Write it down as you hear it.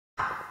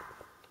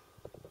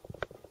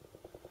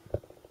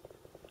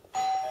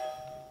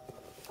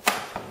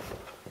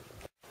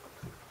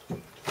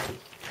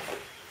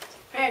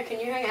Hey,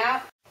 can you hang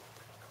out?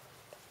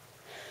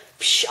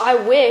 Psh, I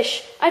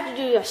wish. I have to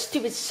do a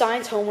stupid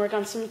science homework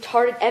on some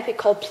retarded epoch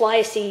called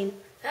Pliocene.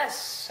 That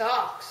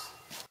sucks.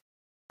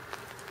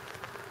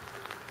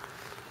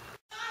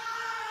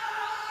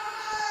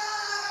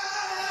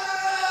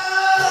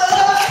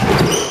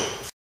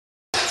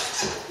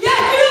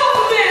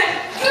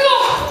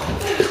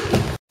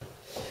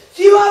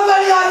 Do you have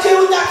any idea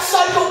what that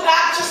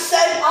psychopath just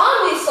said?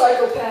 I'm the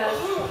psychopath.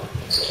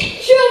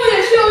 Show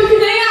me, can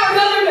hang out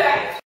with other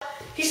guys.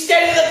 He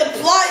stated that the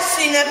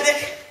Pliocene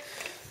Epoch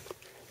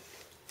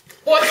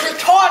was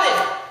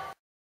retarded.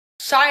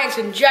 Science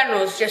in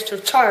general is just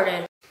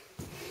retarded.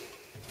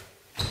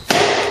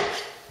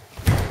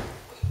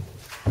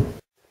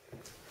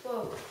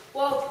 Whoa,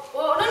 no.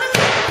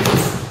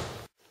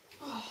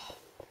 Oh.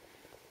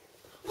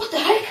 What the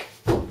heck?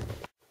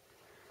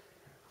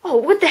 Oh,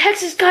 what the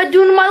heck's this guy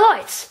doing to my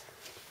lights?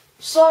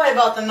 Sorry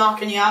about the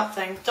knocking you out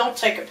thing. Don't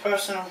take it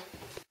personal.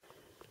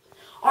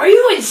 Are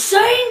you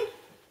insane?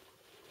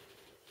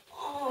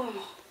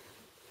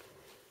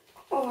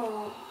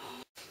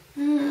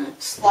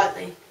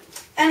 Slightly.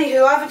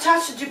 Anywho, I've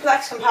attached a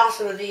duplex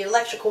capacitor to the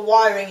electrical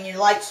wiring in your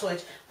light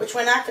switch, which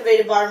when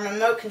activated by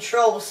remote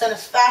control will send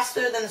us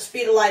faster than the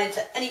speed of light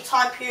into any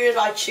time period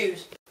I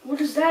choose. What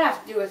does that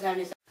have to do with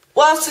anything?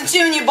 Well, since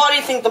you and your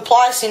buddy think the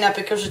Pliocene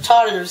Epoch was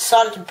retarded, I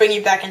decided to bring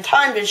you back in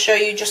time to show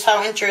you just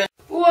how interesting.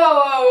 Whoa.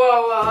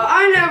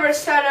 I never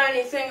said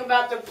anything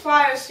about the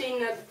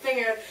Pliocene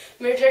thing or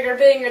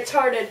being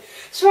retarded.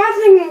 So I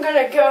think I'm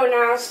gonna go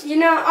now. You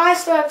know, I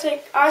still have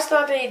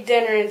to eat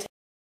dinner and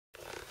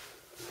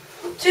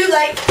Too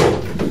late.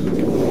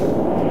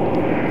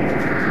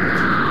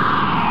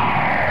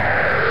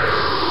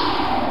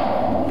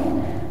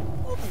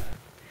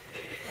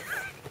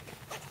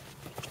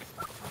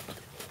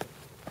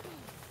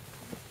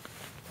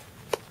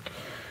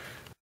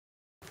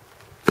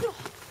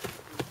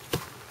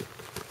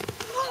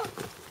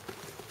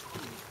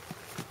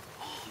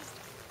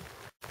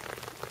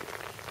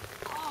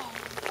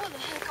 Where the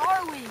heck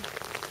are we?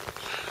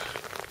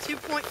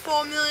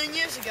 2.4 million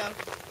years ago.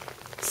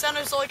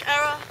 Cenozoic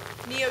era,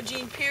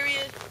 Neogene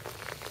period,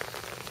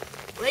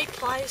 late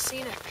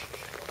Pliocene Epoch.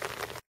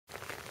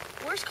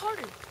 Where's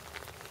Carter?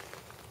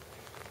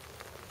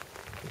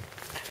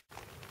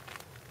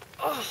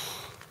 Oh,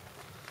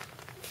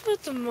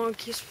 put the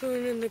monkey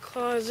spoon in the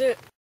closet.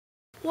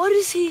 What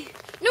is he?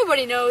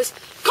 Nobody knows.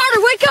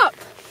 Carter, wake up!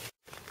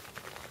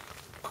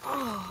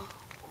 Oh,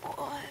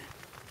 what?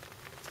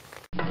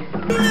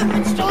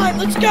 It's time,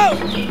 let's go!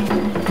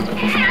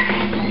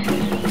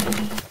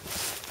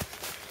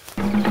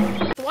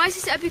 Why is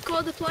this epoch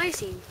called the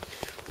Pliocene?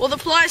 Well, the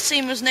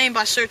Pliocene was named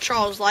by Sir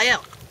Charles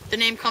Lyell. The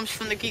name comes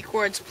from the Greek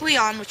words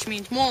plion, which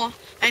means more,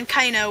 and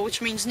kaino, which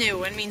means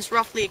new, and means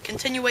roughly a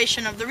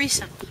continuation of the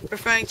recent,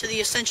 referring to the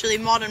essentially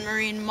modern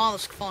marine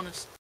mollusk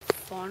faunas.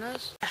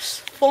 Faunas?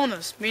 Yes,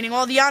 faunas, meaning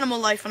all the animal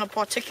life in a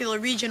particular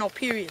region or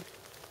period.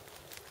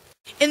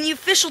 In the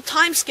official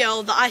timescale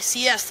of the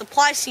ICS, the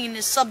Pliocene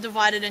is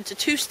subdivided into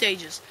two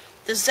stages.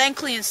 The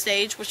Zanclean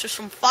stage, which was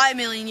from 5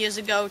 million years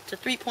ago to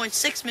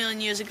 3.6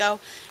 million years ago,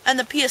 and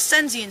the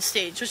Pliocene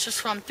stage, which was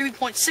from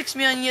 3.6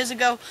 million years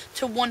ago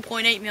to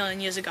 1.8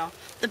 million years ago.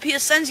 The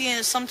Pliocene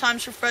is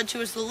sometimes referred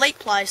to as the late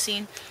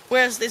Pliocene,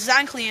 whereas the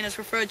Zanclean is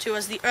referred to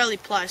as the early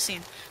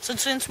Pliocene. So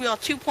since we are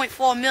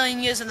 2.4 million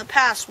years in the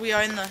past, we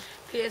are in the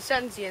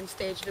Pliocene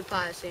stage of the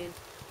Pliocene.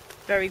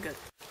 Very good.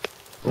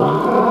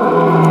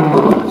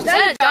 Is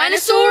that a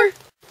dinosaur?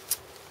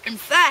 In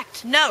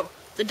fact, no.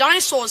 The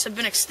dinosaurs have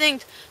been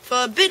extinct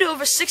for a bit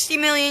over 60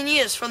 million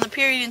years from the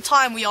period in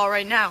time we are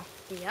right now.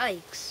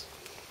 Yikes.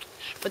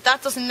 But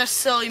that doesn't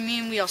necessarily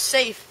mean we are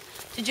safe.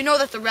 Did you know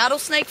that the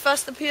rattlesnake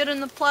first appeared in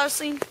the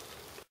Pliocene?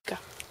 Go.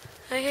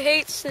 I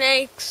hate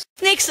snakes.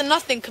 Snakes are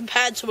nothing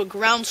compared to a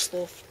ground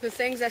sloth. The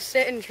things that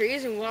sit in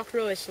trees and walk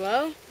really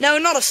slow? No,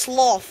 not a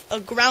sloth, a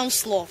ground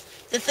sloth.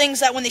 The things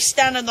that when they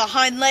stand on their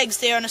hind legs,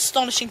 they are an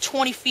astonishing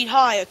 20 feet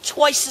high, or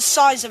twice the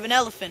size of an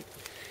elephant.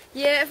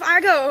 Yeah, if I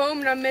go home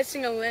and I'm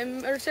missing a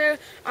limb or two,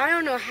 I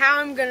don't know how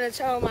I'm going to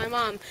tell my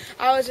mom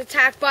I was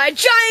attacked by a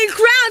giant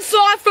ground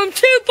sloth from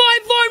 2.4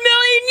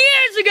 million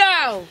years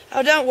ago!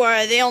 Oh, don't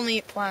worry, they only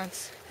eat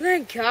plants.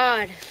 Thank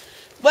God.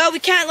 Well, we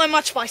can't learn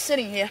much by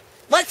sitting here.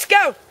 Let's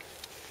go!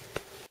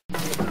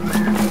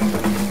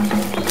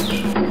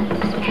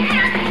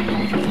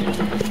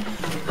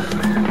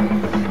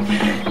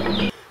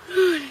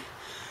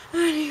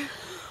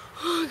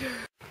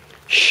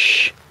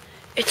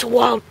 It's a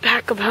wild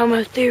pack of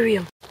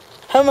Homotherium.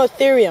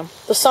 Homotherium,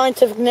 the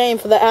scientific name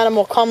for the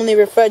animal commonly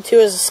referred to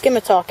as a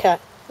scimitar cat.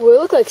 Well, they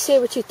look like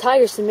saber-toothed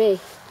tigers to me.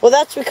 Well,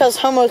 that's because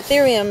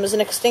Homotherium is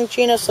an extinct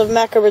genus of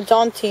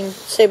Machaerodontian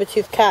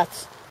saber-toothed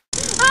cats.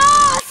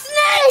 Ah,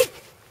 snake!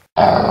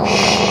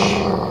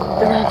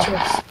 They're onto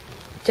us.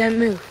 Don't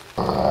move.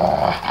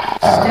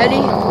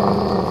 Steady.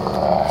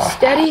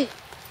 Steady.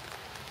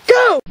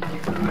 Go!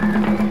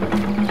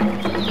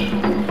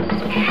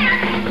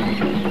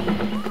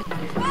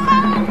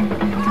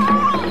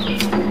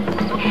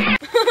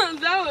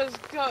 That was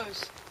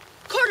close.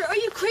 Carter, are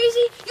you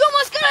crazy? You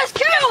almost got us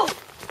killed!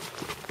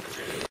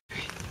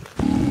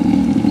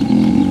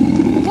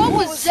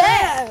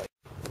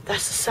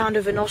 That's the sound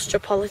of an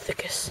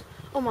Australopithecus.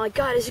 Oh my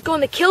god, is it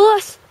going to kill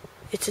us?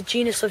 It's a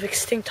genus of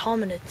extinct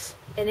hominids.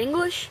 In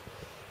English?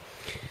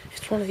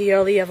 It's one of the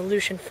early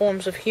evolution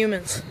forms of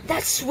humans.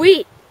 That's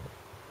sweet!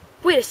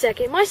 Wait a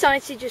second, my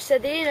science teacher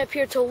said they didn't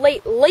appear till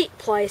late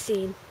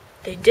Pliocene.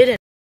 They didn't.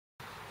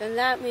 Then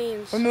that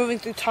means... We're moving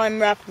through time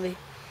rapidly.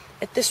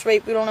 At this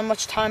rate, we don't have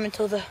much time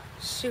until the...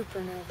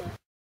 supernova.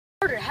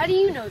 Carter, how do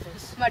you know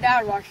this? My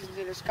dad watches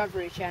the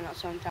Discovery Channel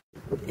sometimes.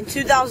 In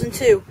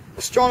 2002,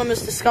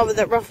 astronomers discovered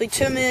that roughly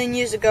 2 million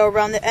years ago,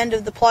 around the end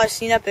of the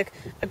Pliocene Epoch,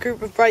 a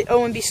group of bright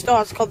O and B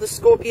stars called the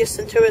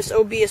Scorpius-Centaurus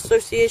OB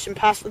Association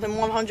passed within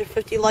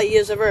 150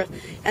 light-years of Earth,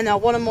 and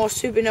that one or more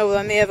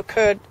supernovae may have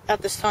occurred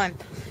at this time.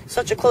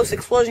 Such a close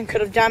explosion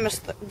could have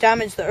damaged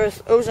the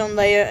Earth's ozone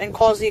layer and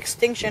caused the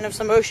extinction of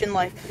some ocean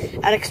life.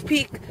 At its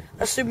peak,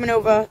 a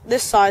supernova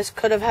this size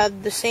could have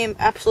had the same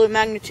absolute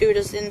magnitude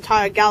as the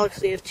entire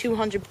galaxy of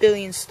 200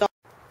 billion stars.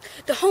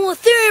 The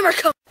Homotherium are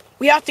coming!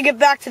 We have to get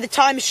back to the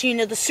time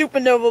machine or the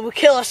supernova will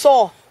kill us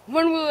all.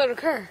 When will it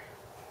occur?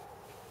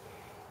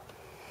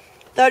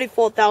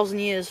 34,000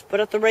 years, but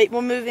at the rate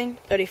we're moving,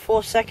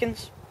 34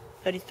 seconds,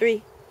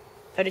 33,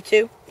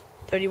 32,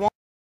 31.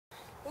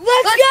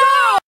 Let's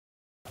go!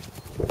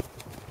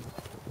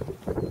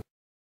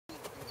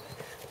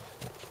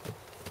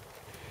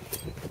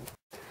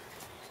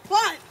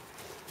 5,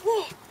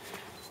 4,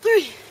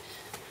 3,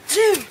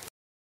 2.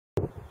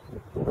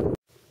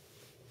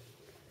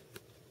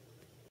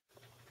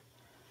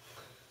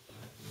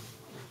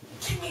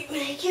 Can we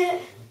make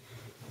it?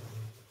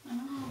 I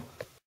don't know.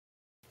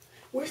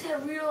 Where's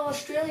that real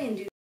Australian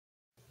dude?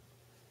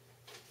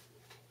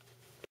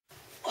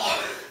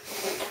 Oh,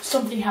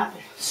 something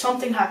happened.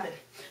 Something happened.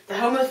 The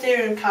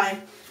Homotherium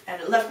came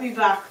and it left me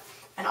back,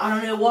 and I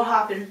don't know what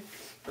happened,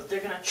 but they're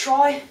gonna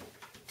try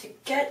to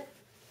get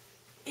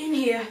in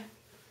here.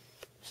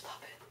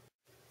 Stop it.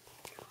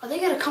 Are they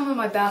gonna come in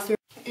my bathroom?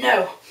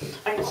 No,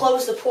 I can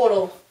close the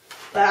portal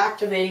by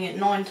activating it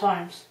 9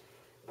 times.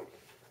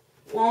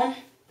 1,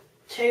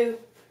 2,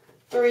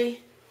 3,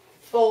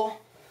 4,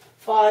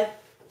 5,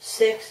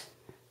 6,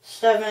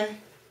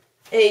 7,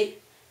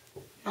 8,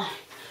 9.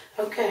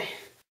 Okay.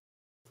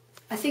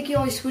 I think you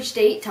only switched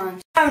 8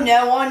 times. Oh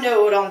no, I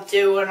know what I'm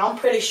doing. I'm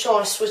pretty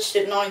sure I switched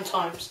it 9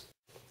 times.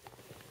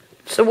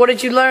 So what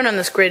did you learn on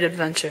this great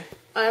adventure?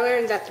 I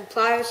learned that the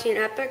Pliocene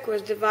Epoch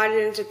was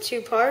divided into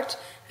 2 parts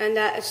and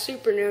that a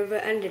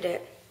supernova ended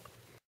it.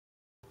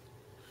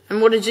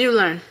 And what did you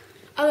learn?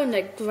 I learned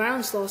that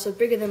ground sloths are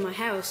bigger than my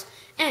house,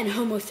 and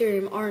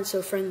Homotherium aren't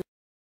so friendly.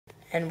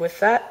 And with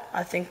that,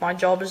 I think my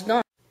job is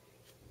done.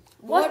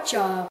 What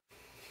job?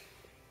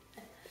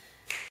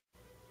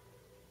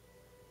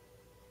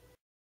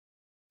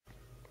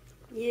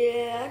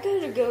 Yeah, I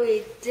gotta go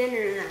eat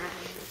dinner now.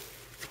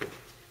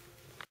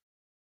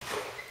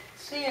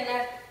 See you,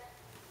 Ned.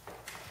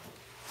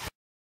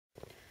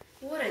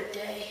 What a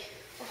day.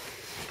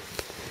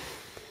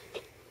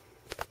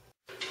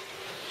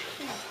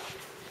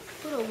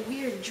 What a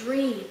weird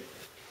dream.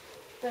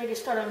 Better get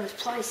started on this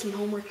Pliocene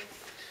homework.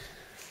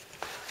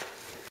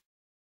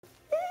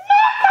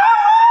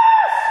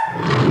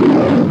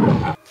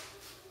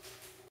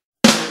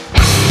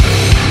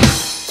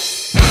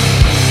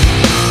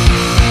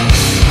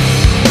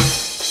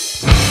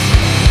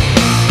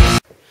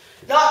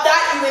 Not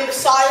that, you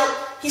imbecile.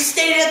 He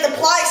stated at the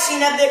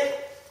Pliocene Epoch.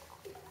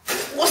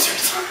 What's your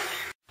time?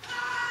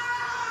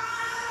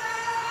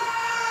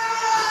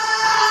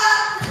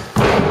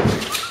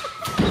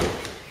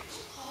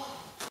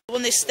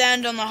 When they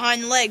stand on their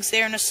hind legs,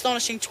 they are an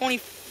astonishing 20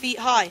 feet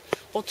high,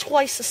 or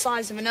twice the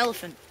size of an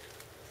elephant.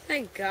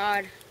 Thank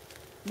God.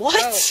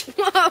 What?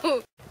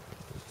 Whoa!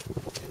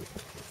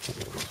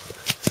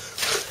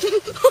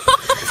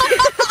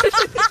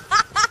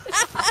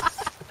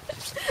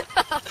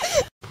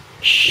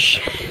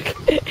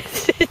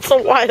 It's a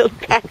wild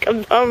pack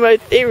of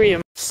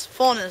Homotherium.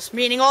 Faunus,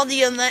 meaning all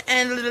the